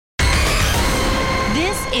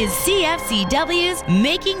is CFCW's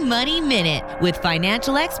Making Money Minute with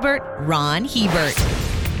financial expert Ron Hebert.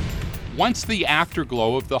 Once the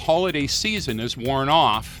afterglow of the holiday season is worn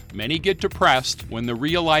off, many get depressed when the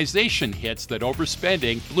realization hits that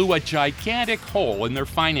overspending blew a gigantic hole in their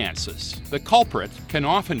finances. The culprit can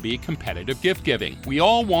often be competitive gift-giving. We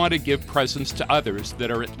all want to give presents to others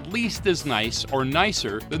that are at least as nice or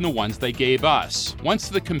nicer than the ones they gave us. Once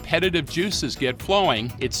the competitive juices get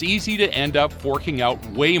flowing, it's easy to end up forking out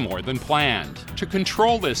way more than planned. To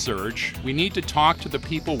control this urge, we need to talk to the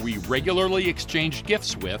people we regularly exchange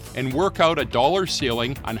gifts with and work out a dollar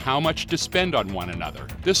ceiling on how much to spend on one another.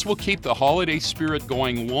 This will keep the holiday spirit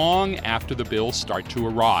going long after the bills start to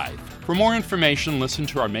arrive. For more information, listen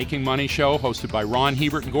to our Making Money show hosted by Ron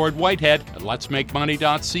Hebert and Gord Whitehead at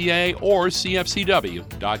letsmakemoney.ca or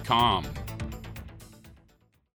cfcw.com.